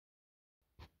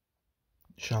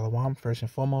Shalom. First and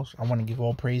foremost, I want to give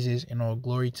all praises and all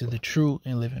glory to the true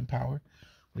and living power,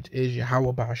 which is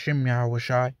Yahweh Bahashim Yahweh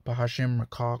Shai Bahashim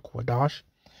Rakah Kwadash.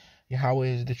 Yahweh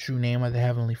is the true name of the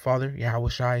Heavenly Father. Yahweh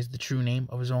Shai is the true name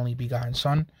of His only begotten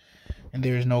Son, and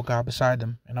there is no God beside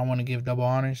them. And I want to give double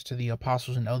honors to the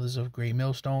apostles and elders of Great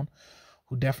Millstone,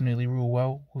 who definitely rule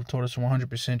well, who taught us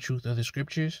 100% truth of the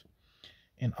scriptures,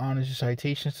 and honors and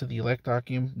citations to the elect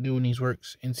Akim doing these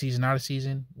works in season, out of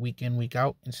season, week in, week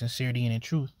out, in sincerity and in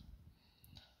truth.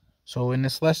 So in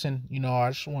this lesson, I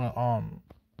just want to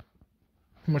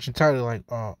pretty much entitle like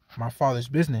my father's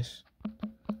business,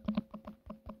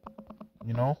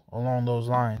 along those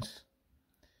lines.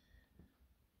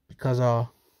 Because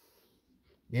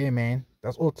yeah, man,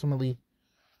 that's ultimately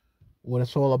what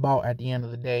it's all about at the end of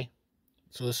the day.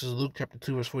 So this is Luke chapter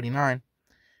 2 verse 49.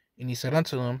 And he said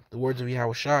unto them, the words of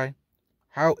Yahweh Shai,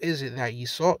 how is it that ye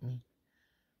sought me?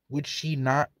 Would ye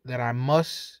not that I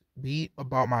must be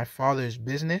about my father's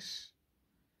business?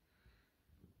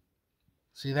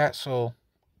 See that? So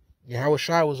Yahweh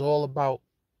Shai was all about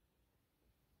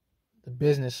the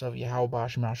business of Yahweh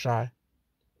Bashim Shai.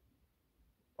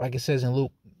 Like it says in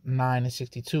Luke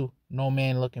 9:62, no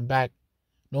man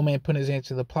putting his hand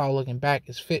to the plow looking back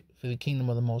is fit for the kingdom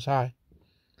of the Most High.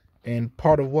 And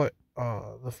part of what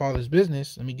the Father's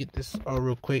business, let me get this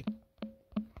real quick.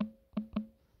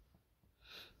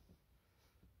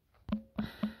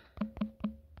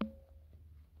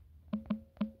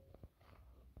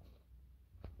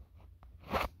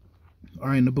 All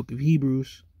right, in the book of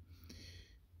Hebrews,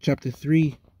 chapter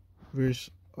 3,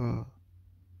 verse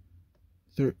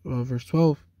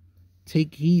 12,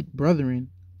 take heed, brethren,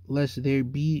 lest there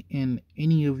be in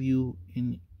any of you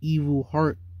an evil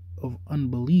heart of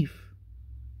unbelief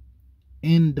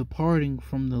in departing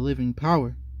from the living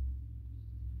power.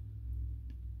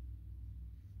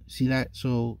 See that?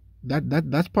 So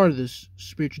that's part of this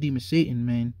spiritual demon Satan,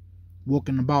 man,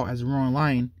 walking about as a roaring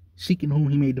lion, seeking whom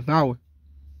he may devour.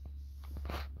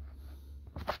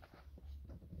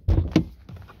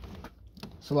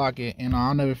 Salaki, and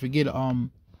I'll never forget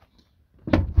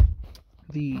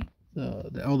the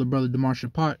elder brother Damar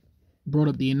Shapat brought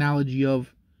up the analogy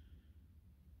of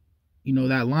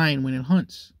that lion when it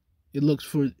hunts, it looks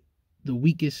for the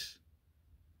weakest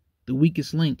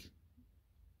link,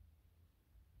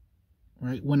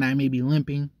 right? One that may be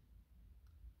limping,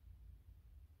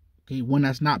 okay, one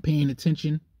that's not paying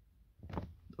attention,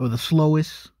 or the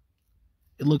slowest.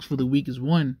 It looks for the weakest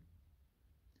one,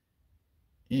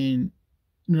 and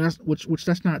that's which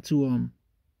that's not to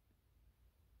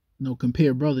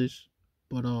compare brothers,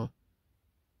 but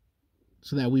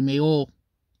so that we may all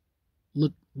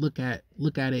look at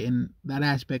it in that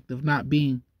aspect of not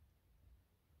being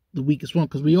the weakest one,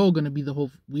 because we all gonna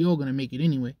make it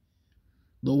anyway.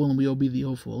 Though willing, we all be the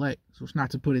hopeful elect. So it's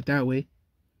not to put it that way,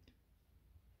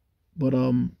 but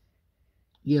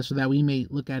yeah, so that we may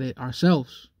look at it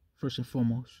ourselves first and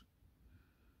foremost.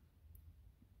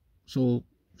 So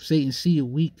Satan see a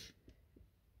weak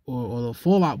or the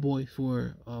Fallout Boy,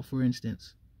 for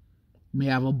instance, may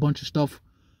have a bunch of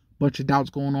doubts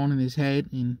going on in his head,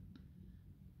 and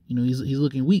he's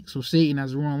looking weak. So Satan,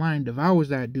 as a roaring lion, devours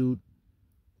that dude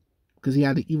because he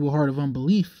had the evil heart of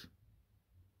unbelief,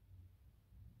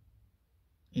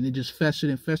 and it just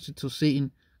festered till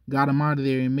Satan got him out of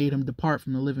there and made him depart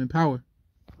from the living power.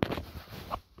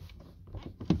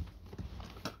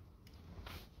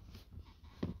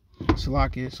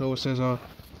 Salakia. So it says,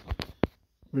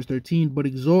 verse 13, but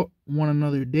exhort one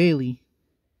another daily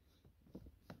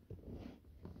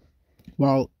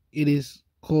while it is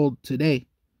called today.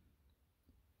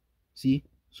 See,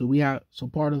 so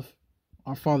part of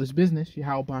our Father's business,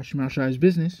 Yahweh Bashim Shai's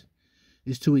business,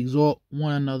 is to exhort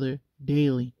one another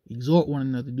daily. Exhort one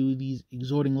another, do these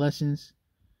exhorting lessons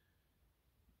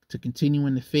to continue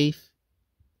in the faith.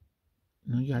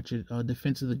 You got your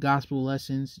defense of the gospel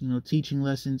lessons, teaching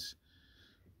lessons,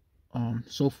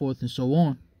 so forth and so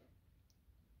on.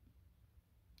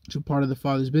 So part of the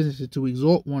Father's business is to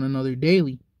exhort one another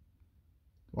daily,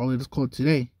 while it is called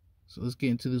today. So let's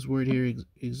get into this word here,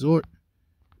 exhort.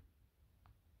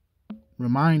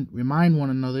 Remind one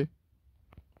another.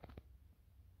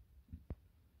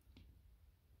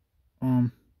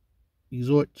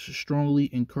 Exhort to strongly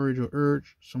encourage or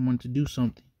urge someone to do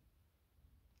something.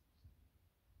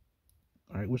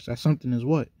 All right, which that something is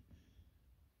what?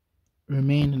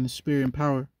 Remain in the spirit and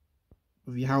power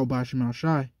of Yahweh Bashim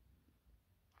Shai,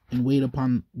 and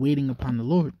waiting upon the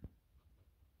Lord.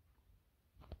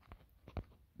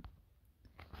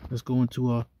 Let's go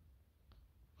into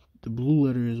the blue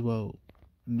letter as well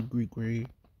in the Greek right here.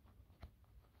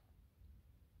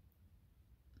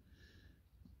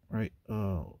 Right,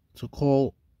 to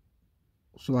call.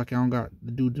 So like I don't got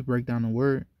the dude to break down the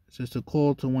word. It says to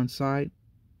call to one side,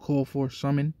 call for,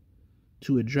 summon,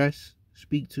 to address,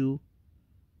 speak to,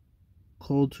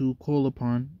 call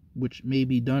upon, which may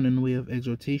be done in the way of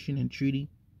exhortation, entreaty,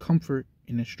 comfort,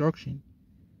 and instruction.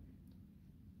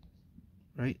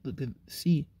 Right? Look at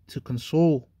C, to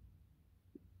console,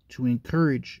 to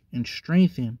encourage and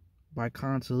strengthen by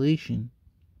consolation.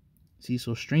 See,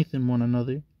 so strengthen one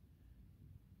another.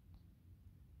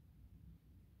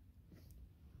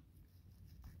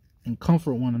 And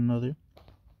comfort one another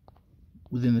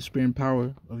within the spirit and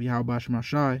power of Yahweh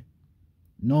Shemashai,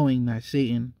 knowing that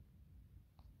Satan,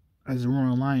 as a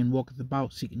roaring lion, walketh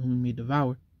about, seeking whom he may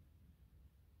devour.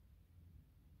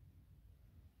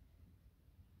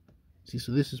 See,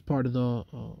 so this is part of the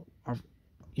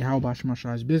Yahweh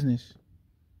Shemashai's business,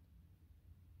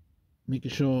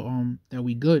 making sure that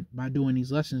we good by doing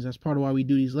these lessons. That's part of why we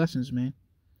do these lessons, man.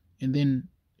 And then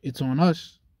it's on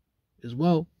us as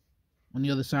well, on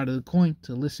the other side of the coin,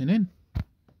 to listen in.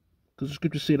 Because the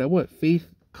scriptures say that what? Faith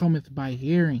cometh by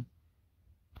hearing.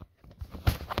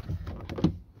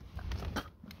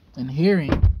 And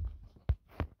hearing.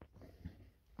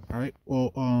 Alright,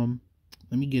 well,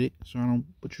 let me get it so I don't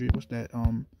butcher it. What's that?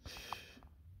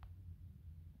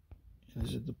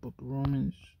 Is it the book of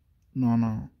Romans?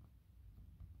 No.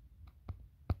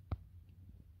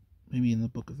 Maybe in the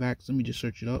book of Acts. Let me just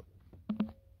search it up.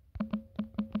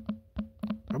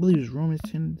 I believe it's Romans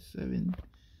 10:7.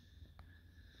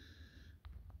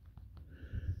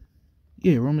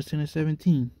 Yeah, Romans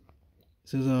 10:17. It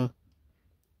says,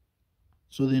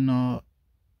 so then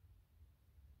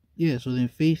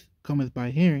faith cometh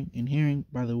by hearing, and hearing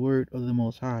by the word of the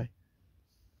Most High.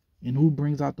 And who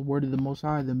brings out the word of the Most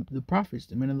High? The prophets,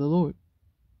 the men of the Lord.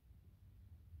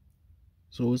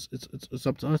 So it's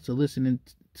up to us to listen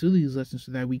to these lessons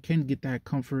so that we can get that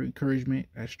comfort, encouragement,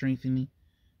 that strengthening,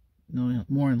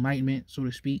 more enlightenment, so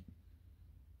to speak,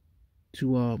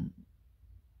 to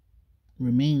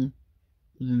remain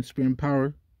within the spirit and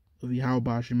power of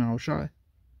Yahweh Shai.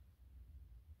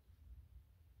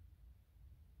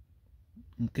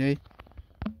 Okay.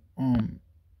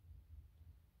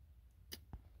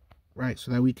 Right,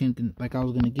 so that we can, like I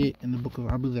was gonna get in the book of,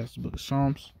 I believe that's the book of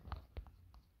Psalms.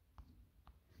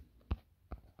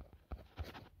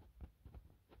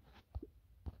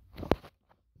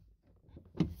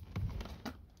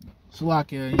 So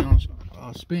like,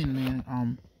 spin,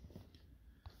 man.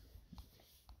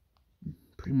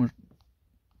 Pretty much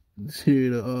this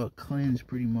here to cleanse,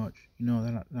 pretty much,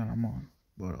 that I'm on.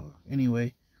 But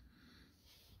anyway,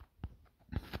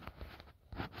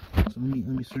 so let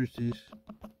me search this.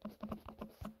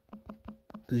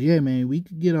 Cause yeah, man, we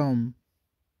could get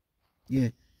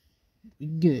we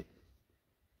could get,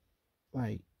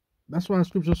 like, that's why the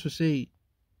scriptures also say,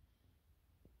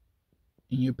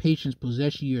 in your patience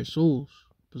possess ye your souls.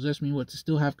 Possess me what? To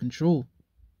still have control.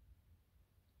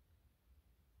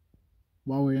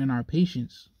 While we're in our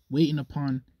patience, waiting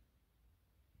upon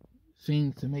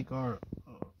things to make our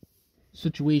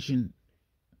situation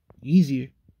easier.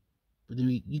 But then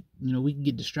we can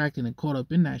get distracted and caught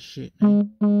up in that shit,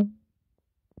 man.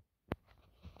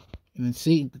 And then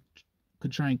Satan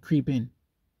could try and creep in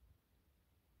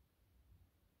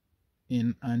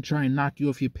and try and knock you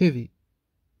off your pivot.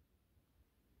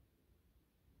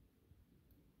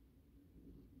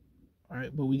 All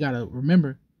right, but we gotta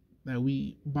remember that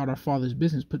we about our Father's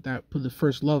business. Put the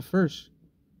first love first.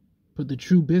 Put the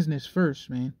true business first,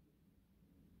 man.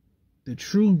 The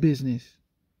true business.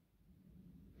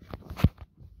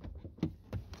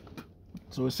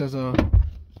 So it says,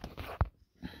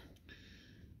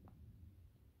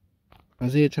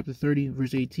 Isaiah chapter 30,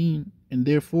 verse 18, and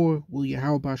therefore will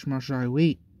Yahweh Bashmashai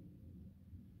wait,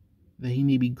 that he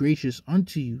may be gracious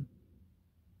unto you,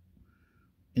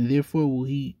 and therefore will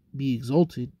he be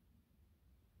exalted,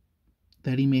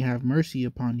 that he may have mercy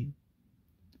upon you.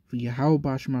 For Yahweh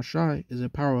Bashmashai is a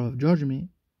power of judgment.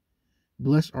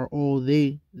 Blessed are all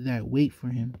they that wait for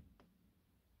him.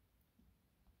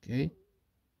 Okay?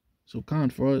 So,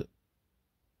 for us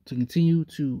to continue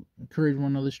to encourage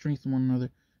one another, strengthen one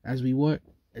another, as we what?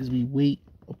 As we wait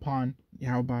upon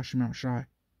Yahweh Bashmashai.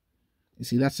 You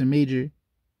see, that's a major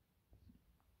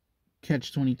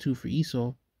catch-22 for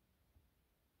Esau,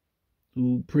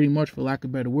 who pretty much, for lack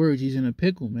of better words, he's in a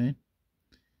pickle, man.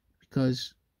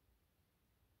 Because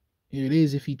here it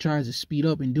is, if he tries to speed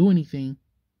up and do anything,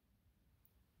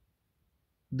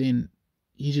 then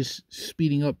he's just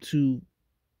speeding up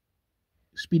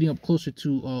closer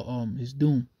to his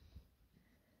doom.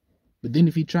 But then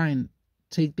if he try and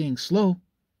take things slow,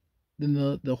 then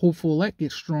the hopeful elect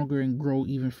gets stronger and grow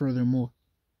even further more.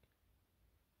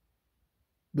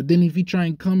 But then if you try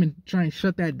and come and try and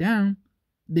shut that down,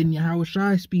 then Yahweh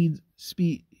Shai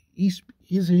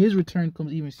his return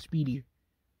comes even speedier.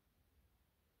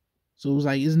 So it's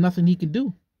like there's nothing he can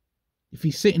do. If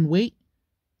he sit and wait,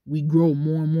 we grow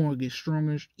more and more, get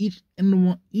stronger. Each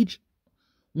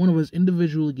one of us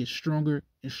individually gets stronger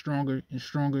and stronger and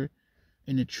stronger,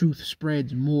 and the truth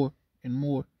spreads more and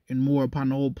more and more upon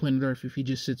the whole planet Earth if he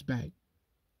just sits back.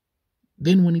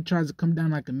 Then when he tries to come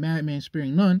down like a madman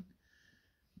sparing none,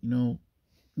 knowing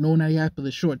that he has for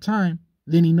the short time,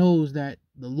 then he knows that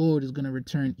the Lord is going to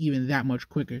return even that much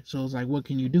quicker. So it's like, what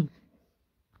can you do?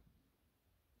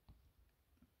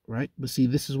 Right? But see,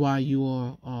 this is why you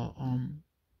are,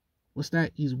 what's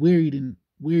that? He's wearied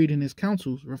in his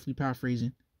counsels, roughly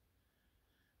paraphrasing.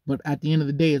 But at the end of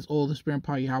the day, it's all the spirit and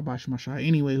power Yahweh Shemashai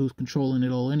anyway who's controlling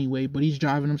it all anyway. But he's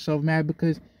driving himself mad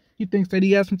because he thinks that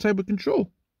he has some type of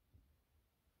control.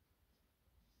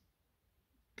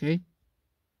 Okay?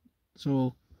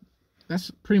 So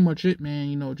that's pretty much it,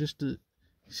 man. Just to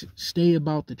stay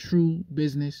about the true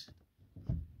business.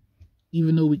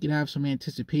 Even though we could have some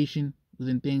anticipation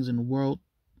within things in the world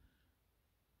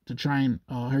to try and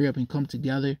hurry up and come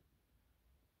together.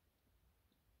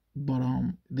 But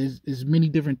there's many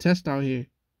different tests out here.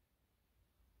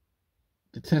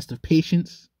 The test of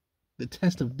patience, the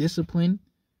test of discipline,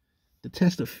 the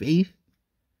test of faith,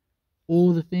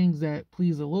 all the things that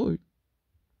please the Lord.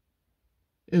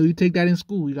 You take that in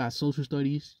school. You got social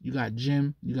studies, you got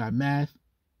gym, you got math.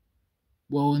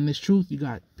 Well, in this truth, you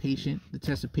got patience, the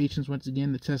test of patience once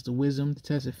again, the test of wisdom, the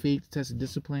test of faith, the test of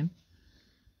discipline.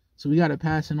 So we got to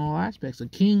pass in all aspects. A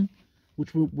king,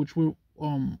 which we're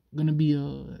gonna be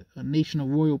a nation of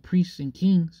royal priests and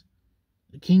kings.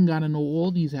 The king gotta know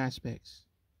all these aspects.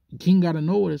 The king gotta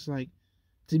know what it's like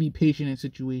to be patient in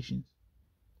situations.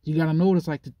 You gotta know what it's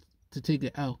like to take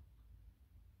an L.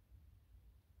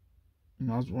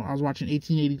 I was watching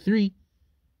 1883,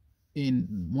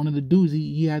 and one of the dudes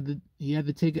he had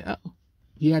to take an L.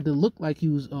 He had to look like he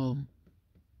was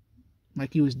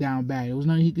down bad. There was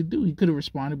nothing he could do. He could have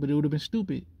responded, but it would have been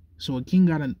stupid. So a king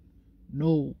gotta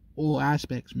know all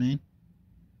aspects, man.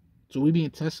 So we being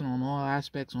tested on all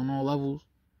aspects, on all levels,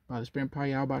 by the spirit and power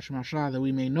Yahweh Shemashai, that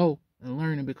we may know and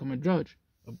learn and become a judge,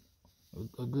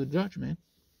 a good judge, man.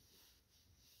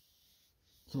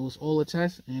 So it's all a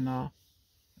test, and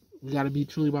we got to be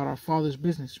truly about our Father's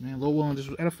business, man. Lord willing, this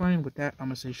was edifying. With that, I'm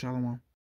going to say shalom.